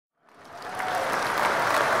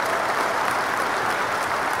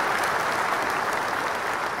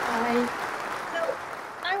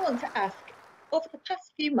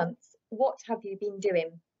few months, what have you been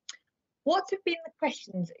doing? What have been the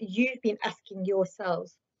questions you've been asking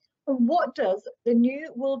yourselves? And what does the new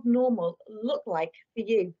world normal look like for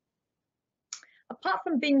you? Apart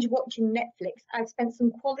from binge watching Netflix, I've spent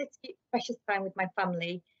some quality, precious time with my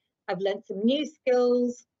family. I've learned some new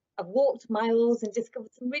skills. I've walked miles and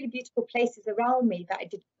discovered some really beautiful places around me that I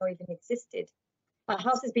didn't know even existed. My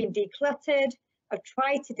house has been decluttered. I've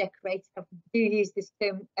tried to decorate, I do use this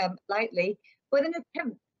term lightly, with an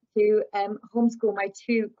attempt to homeschool my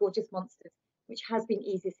two gorgeous monsters, which has been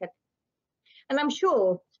easy said. And I'm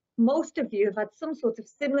sure most of you have had some sort of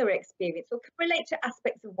similar experience or can relate to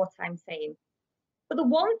aspects of what I'm saying. But the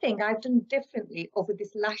one thing I've done differently over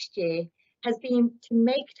this last year has been to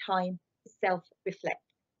make time to self-reflect.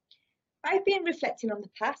 I've been reflecting on the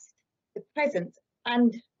past, the present,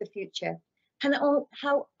 and the future, and on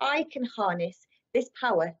how I can harness this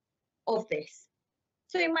power of this.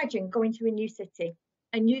 So imagine going to a new city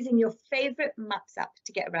and using your favourite maps app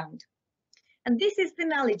to get around. And this is the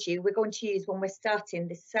analogy we're going to use when we're starting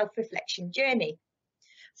this self-reflection journey.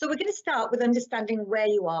 So we're going to start with understanding where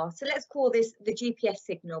you are. So let's call this the GPS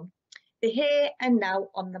signal, the here and now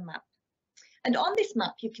on the map. And on this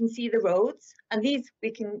map, you can see the roads, and these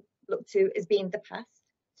we can look to as being the past.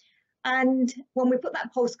 And when we put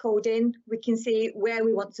that postcode in, we can see where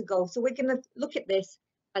we want to go. So we're going to look at this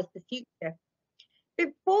as the future.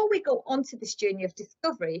 Before we go on to this journey of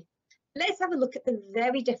discovery, let's have a look at the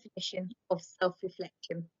very definition of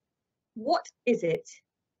self-reflection. What is it?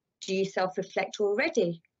 Do you self-reflect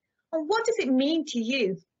already? And what does it mean to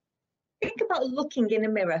you? Think about looking in a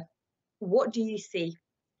mirror. What do you see?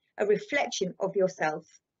 A reflection of yourself.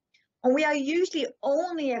 And we are usually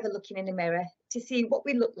only ever looking in a mirror to see what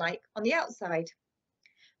we look like on the outside.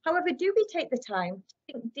 However, do we take the time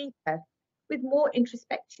to think deeper with more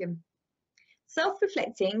introspection?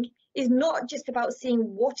 Self-reflecting is not just about seeing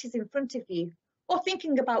what is in front of you or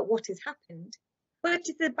thinking about what has happened, but it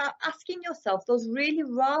is about asking yourself those really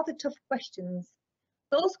rather tough questions,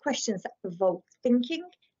 those questions that provoke thinking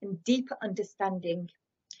and deeper understanding.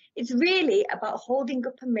 It's really about holding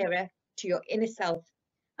up a mirror to your inner self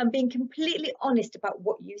and being completely honest about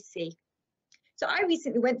what you see. So I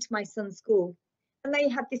recently went to my son's school and they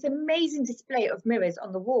had this amazing display of mirrors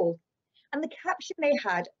on the wall. And the caption they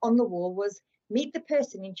had on the wall was, "Meet the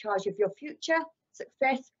person in charge of your future,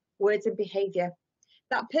 success, words and behaviour."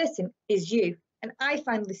 That person is you. And I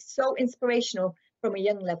find this so inspirational from a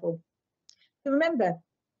young level. So remember,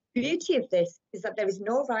 the beauty of this is that there is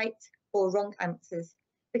no right or wrong answers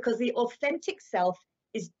because the authentic self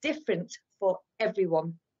is different for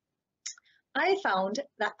everyone. I found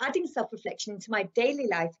that adding self-reflection into my daily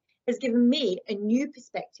life has given me a new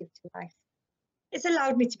perspective to life. It's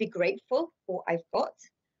allowed me to be grateful for what I've got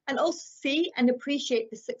and also see and appreciate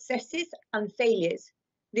the successes and failures,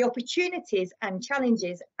 the opportunities and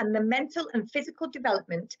challenges, and the mental and physical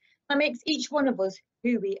development that makes each one of us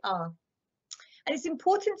who we are. And it's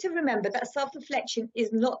important to remember that self-reflection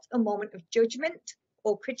is not a moment of judgment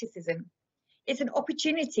or criticism. It's an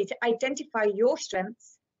opportunity to identify your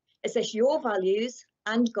strengths, assess your values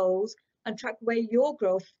and goals, and track where your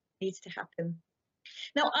growth needs to happen.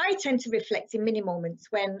 Now, I tend to reflect in many moments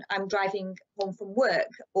when I'm driving home from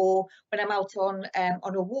work, or when I'm out on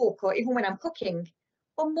a walk, or even when I'm cooking,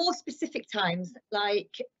 or more specific times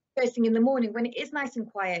like first thing in the morning when it is nice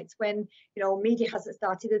and quiet, when media hasn't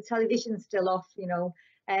started, the television's still off,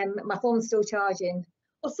 my phone's still charging,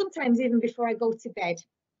 or sometimes even before I go to bed.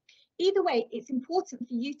 Either way, it's important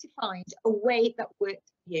for you to find a way that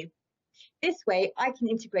works for you. This way, I can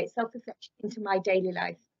integrate self-reflection into my daily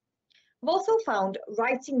life. I've also found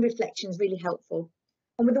writing reflections really helpful.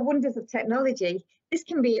 And with the wonders of technology, this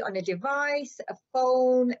can be on a device, a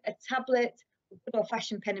phone, a tablet, a good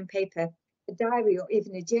old-fashioned pen and paper, a diary, or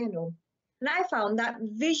even a journal. And I found that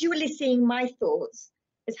visually seeing my thoughts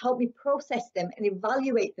has helped me process them and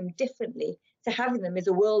evaluate them differently to having them as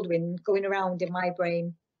a whirlwind going around in my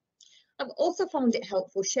brain. I've also found it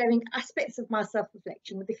helpful sharing aspects of my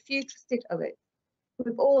self-reflection with a few trusted others.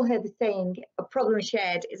 We've all heard the saying, a problem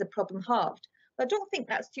shared is a problem halved, but I don't think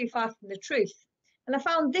that's too far from the truth. And I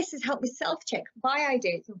found this has helped me self-check my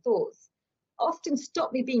ideas and thoughts, often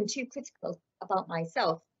stop me being too critical about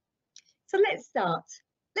myself. So let's start.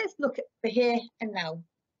 Let's look at the here and now.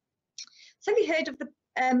 So have you heard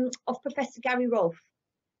of Professor Gary Rolfe?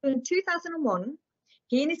 In 2001,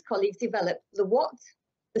 he and his colleagues developed the what,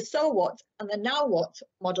 the so what, and the now what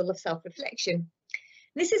model of self-reflection.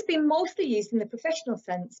 This has been mostly used in the professional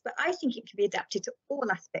sense, but I think it can be adapted to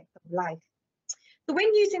all aspects of life. So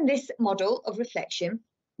when using this model of reflection,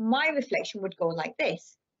 my reflection would go like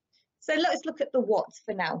this. So let's look at the what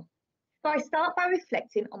for now. So I start by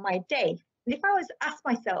reflecting on my day. And if I was asked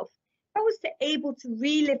myself, if I was able to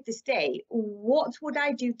relive this day, what would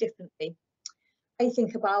I do differently? I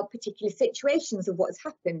think about particular situations of what's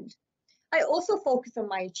happened. I also focus on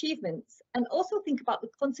my achievements and also think about the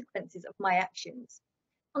consequences of my actions.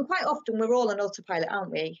 And quite often we're all on autopilot,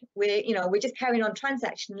 aren't we? We're just carrying on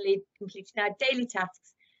transactionally, completing our daily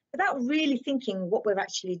tasks without really thinking what we're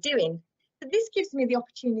actually doing. So this gives me the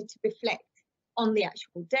opportunity to reflect on the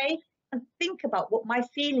actual day and think about what my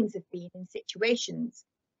feelings have been in situations.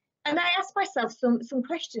 And I ask myself some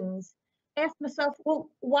questions. I ask myself, well,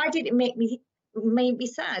 why did it make me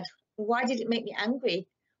sad? Why did it make me angry?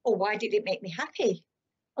 Or why did it make me happy?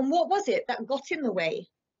 And what was it that got in the way?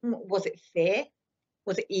 Was it fear?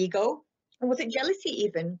 Was it ego? And was it jealousy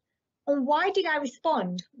even? And why did I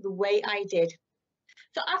respond the way I did?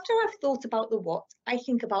 So after I've thought about the what, I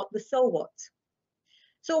think about the so what.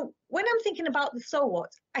 So when I'm thinking about the so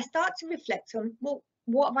what, I start to reflect on, well,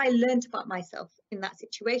 what have I learned about myself in that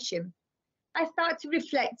situation? I start to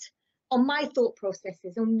reflect on my thought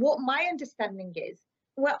processes and what my understanding is,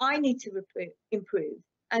 where I need to improve,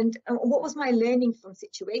 and what was my learning from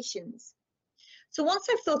situations. So once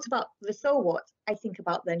I've thought about the so what, I think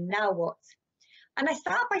about the now what. And I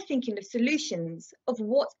start by thinking of solutions of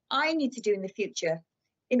what I need to do in the future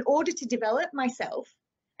in order to develop myself,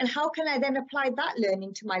 and how can I then apply that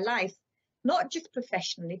learning to my life, not just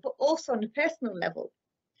professionally, but also on a personal level.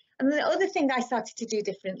 And the other thing I started to do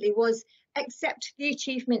differently was accept the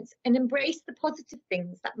achievements and embrace the positive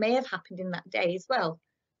things that may have happened in that day as well,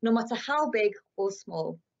 no matter how big or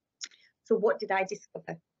small. So what did I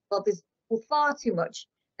discover? Well, there's far too much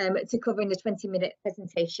to cover in a 20-minute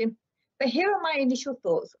presentation, but here are my initial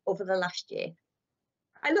thoughts over the last year.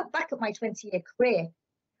 I look back at my 20-year career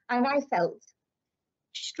and I found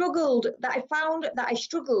that I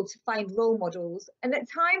struggled to find role models, and at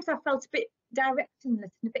times I felt a bit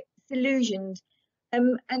directionless and a bit disillusioned,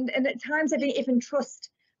 and at times I didn't even trust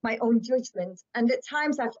my own judgment, and at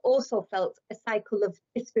times I've also felt a cycle of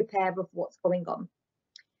disrepair of what's going on.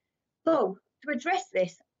 So to address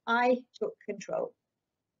this, I took control.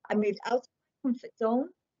 I moved out of my comfort zone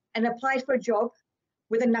and applied for a job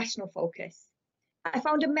with a national focus. I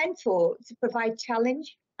found a mentor to provide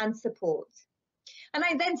challenge and support. And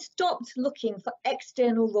I then stopped looking for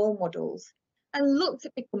external role models and looked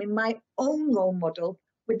at becoming my own role model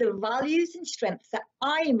with the values and strengths that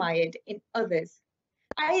I admired in others.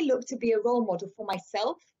 I looked to be a role model for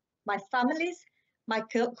myself, my families, my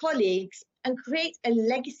colleagues, and create a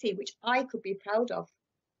legacy which I could be proud of.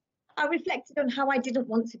 I reflected on how I didn't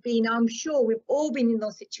want to be. Now, I'm sure we've all been in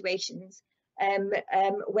those situations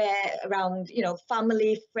where around,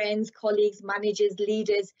 family, friends, colleagues, managers,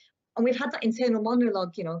 leaders, and we've had that internal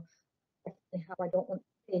monologue, how I don't want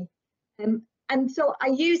to be. And so I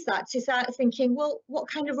use that to start thinking, well, what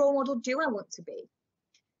kind of role model do I want to be?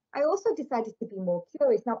 I also decided to be more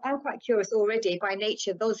curious. Now, I'm quite curious already by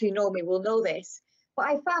nature. Those who know me will know this. But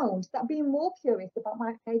I found that being more curious about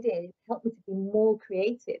my ideas helped me to be more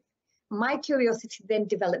creative. My curiosity then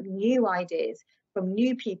developed new ideas from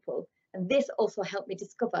new people. And this also helped me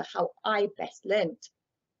discover how I best learned.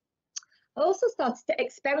 I also started to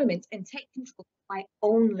experiment and take control of my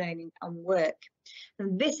own learning and work.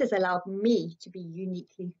 And this has allowed me to be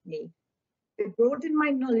uniquely me. It broadened my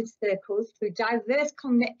knowledge circles through diverse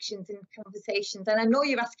connections and conversations. And I know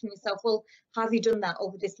you're asking yourself, well, how have you done that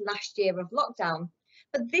over this last year of lockdown?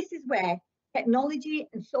 But this is where technology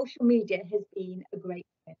and social media has been a great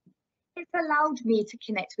friend. It's allowed me to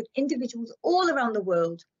connect with individuals all around the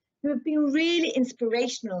world who have been really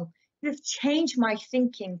inspirational, who have changed my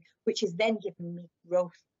thinking, which has then given me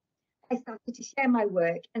growth. I started to share my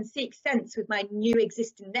work and seek sense with my new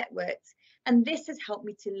existing networks, and this has helped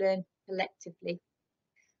me to learn collectively.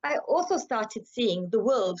 I also started seeing the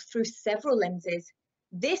world through several lenses.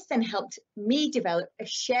 This then helped me develop a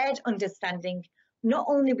shared understanding, not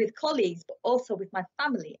only with colleagues, but also with my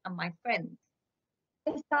family and my friends.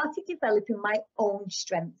 I started developing my own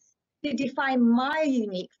strengths to define my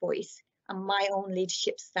unique voice and my own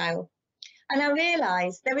leadership style. And I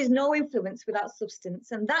realised there is no influence without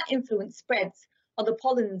substance, and that influence spreads on the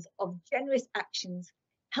pollens of generous actions,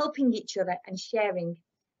 helping each other and sharing.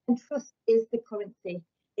 And trust is the currency.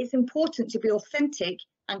 It's important to be authentic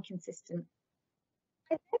and consistent.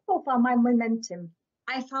 I therefore found my momentum.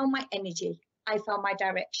 I found my energy. I found my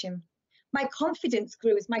direction. My confidence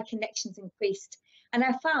grew as my connections increased, and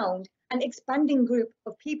I found an expanding group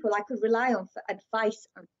of people I could rely on for advice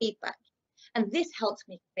and feedback. And this helped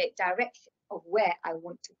me create direction of where I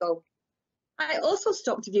want to go. I also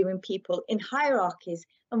stopped viewing people in hierarchies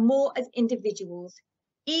and more as individuals,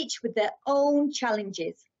 each with their own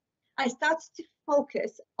challenges. I started to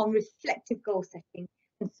focus on reflective goal setting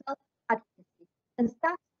and self-advocacy, and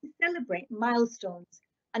started to celebrate milestones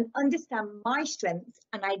and understand my strengths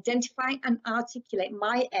and identify and articulate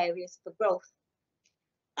my areas for growth.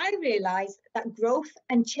 I realised that growth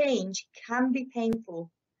and change can be painful,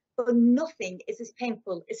 but nothing is as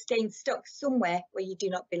painful as staying stuck somewhere where you do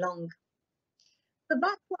not belong. So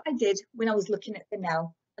that's what I did when I was looking at the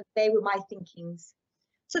now, and they were my thinkings.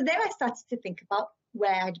 So then I started to think about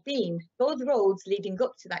where I'd been, those roads leading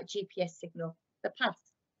up to that GPS signal, the past.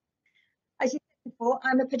 As you said before,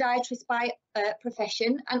 I'm a podiatrist by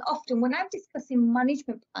profession, and often when I'm discussing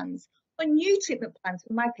management plans or new treatment plans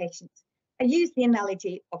for my patients, I use the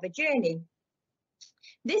analogy of a journey.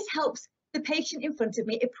 This helps the patient in front of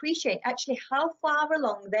me appreciate actually how far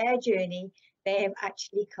along their journey they have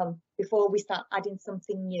actually come before we start adding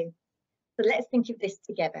something new. So let's think of this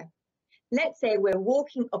together. Let's say we're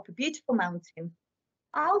walking up a beautiful mountain.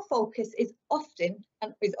 Our focus is often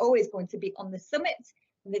and is always going to be on the summit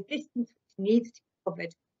and the distance which needs to be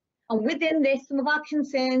covered. And within this, some of our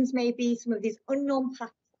concerns may be some of these unknown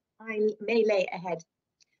paths I may lay ahead.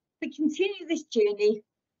 We continue this journey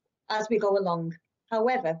as we go along.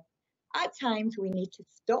 However, at times we need to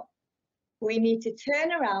stop, we need to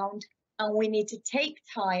turn around, and we need to take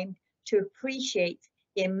time to appreciate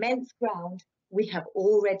the immense ground we have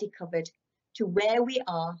already covered, to where we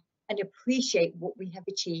are, and appreciate what we have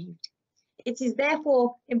achieved. It is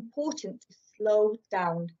therefore important to slow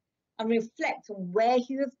down and reflect on where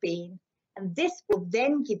you have been, and this will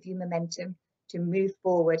then give you momentum to move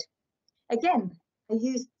forward. Again, I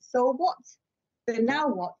use so what, the now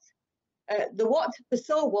what, the what, the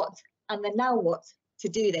so what, and the now what to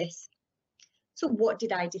do this. So what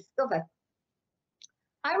did I discover?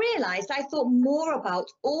 I realised I thought more about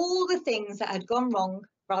all the things that had gone wrong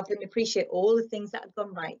rather than appreciate all the things that had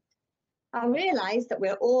gone right. I realised that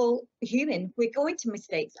we're all human, we're going to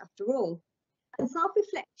mistakes after all. And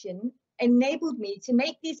self-reflection enabled me to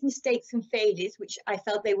make these mistakes and failures, which I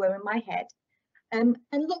felt they were in my head, and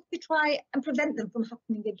look to try and prevent them from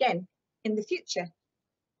happening again in the future.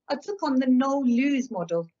 I took on the no-lose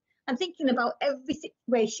model, and thinking about every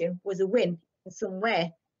situation was a win in some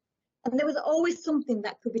way. And there was always something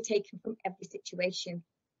that could be taken from every situation.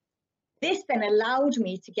 This then allowed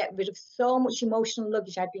me to get rid of so much emotional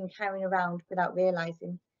luggage I'd been carrying around without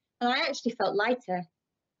realising. And I actually felt lighter.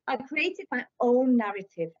 I created my own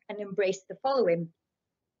narrative and embraced the following.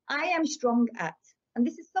 I am strong at, and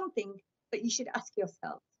this is something that you should ask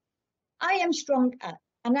yourself. I am strong at,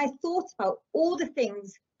 and I thought about all the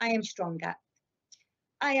things I am strong at.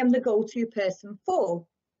 I am the go-to person for,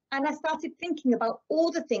 and I started thinking about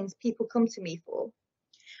all the things people come to me for.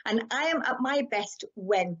 And I am at my best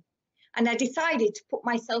when, and I decided to put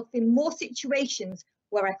myself in more situations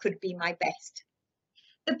where I could be my best.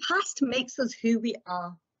 The past makes us who we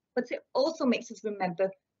are, but it also makes us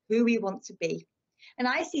remember who we want to be. And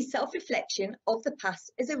I see self-reflection of the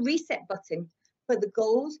past as a reset button for the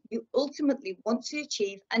goals you ultimately want to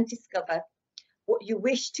achieve and discover what you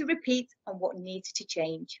wish to repeat and what needs to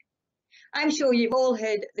change. I'm sure you've all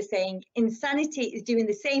heard the saying, insanity is doing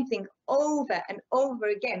the same thing over and over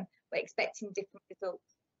again, but expecting different results.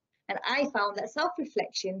 And I found that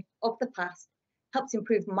self-reflection of the past helped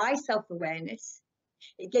improve my self-awareness.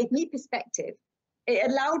 It gave me perspective. It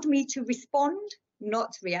allowed me to respond,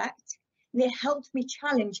 not react. And it helped me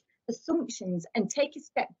challenge assumptions and take a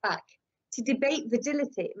step back to debate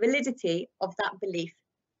validity of that belief.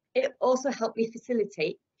 It also helped me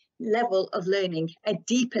facilitate level of learning, a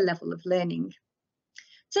deeper level of learning.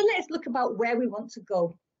 So let's look about where we want to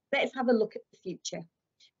go. Let's have a look at the future.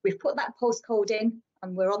 We've put that postcode in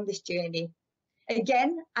and we're on this journey.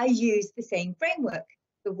 Again, I use the same framework,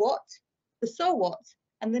 the what, the so what,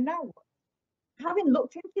 and the now what. Having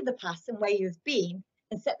looked into the past and where you've been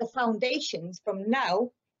and set the foundations from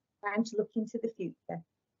now, time to look into the future.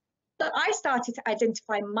 So I started to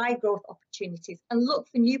identify my growth opportunities and look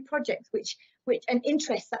for new projects and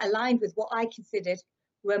interests that aligned with what I considered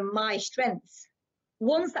were my strengths,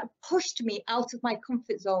 ones that pushed me out of my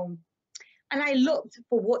comfort zone. And I looked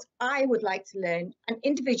for what I would like to learn and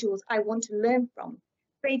individuals I want to learn from,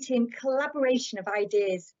 creating collaboration of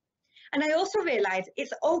ideas. And I also realised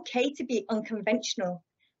it's okay to be unconventional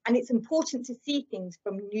and it's important to see things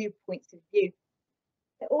from new points of view.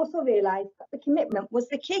 I also realised that the commitment was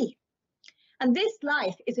the key. And this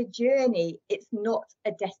life is a journey, it's not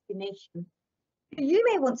a destination. You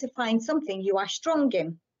may want to find something you are strong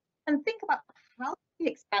in and think about how you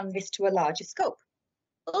expand this to a larger scope,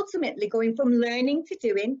 ultimately going from learning to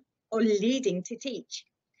doing or leading to teach.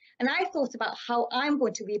 And I thought about how I'm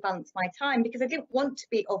going to rebalance my time because I didn't want to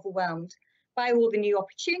be overwhelmed. by all the new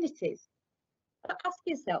opportunities. But ask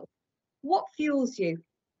yourself, what fuels you?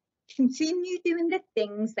 Continue doing the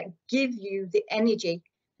things that give you the energy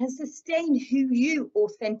and sustain who you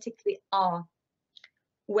authentically are.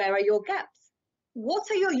 Where are your gaps? What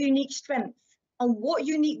are your unique strengths? And what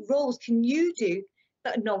unique roles can you do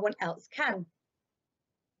that no one else can?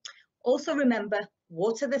 Also remember,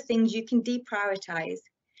 what are the things you can deprioritize?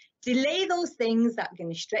 Delay those things that are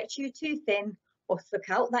going to stretch you too thin or suck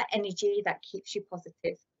out that energy that keeps you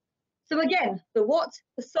positive. So again, the what,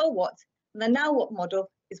 the so what, and the now what model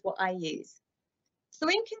is what I use. So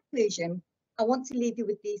in conclusion, I want to leave you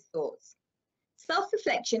with these thoughts.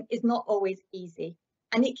 Self-reflection is not always easy,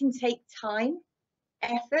 and it can take time,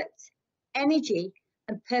 effort, energy,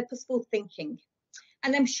 and purposeful thinking.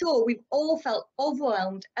 And I'm sure we've all felt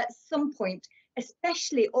overwhelmed at some point,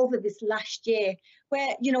 especially over this last year,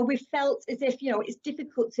 where, we felt as if, it's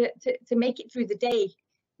difficult to make it through the day,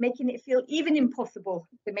 making it feel even impossible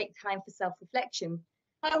to make time for self-reflection.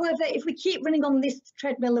 However, if we keep running on this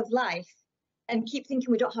treadmill of life and keep thinking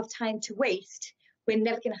we don't have time to waste, we're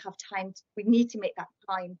never going to have time. We need to make that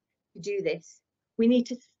time to do this. We need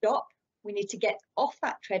to stop. We need to get off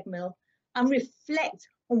that treadmill and reflect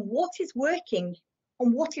on what is working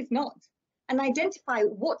and what is not, and identify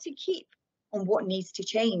what to keep and what needs to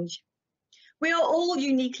change. We are all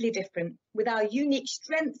uniquely different with our unique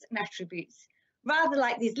strengths and attributes, rather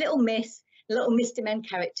like these little Mr. Men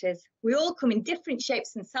characters. We all come in different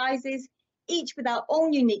shapes and sizes, each with our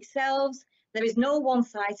own unique selves. There is no one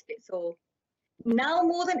size fits all. Now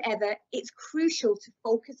more than ever, it's crucial to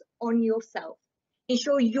focus on yourself.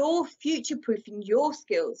 Ensure you're future-proofing your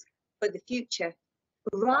skills for the future.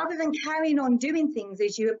 Rather than carrying on doing things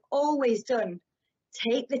as you have always done,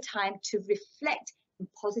 take the time to reflect in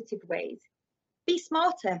positive ways. Be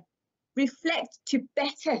smarter. Reflect to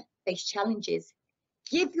better face challenges.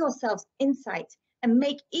 Give yourselves insight and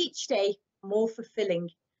make each day more fulfilling.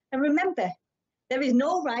 And remember, there is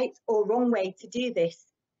no right or wrong way to do this.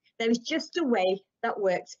 There is just a way that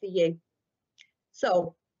works for you.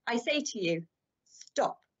 So I say to you,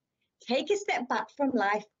 stop. Take a step back from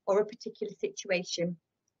life or a particular situation.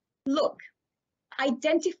 Look,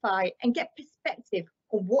 identify and get perspective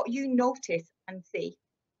on what you notice and see.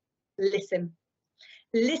 Listen.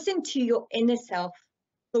 Listen to your inner self,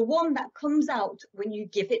 the one that comes out when you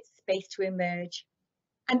give it space to emerge.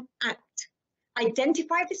 And act.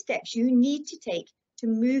 Identify the steps you need to take to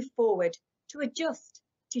move forward, to adjust,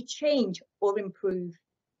 to change or improve.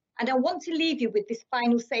 And I want to leave you with this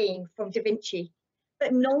final saying from Da Vinci,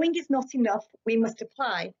 that knowing is not enough, we must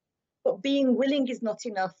apply, but being willing is not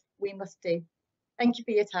enough, we must do. Thank you for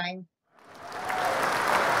your time.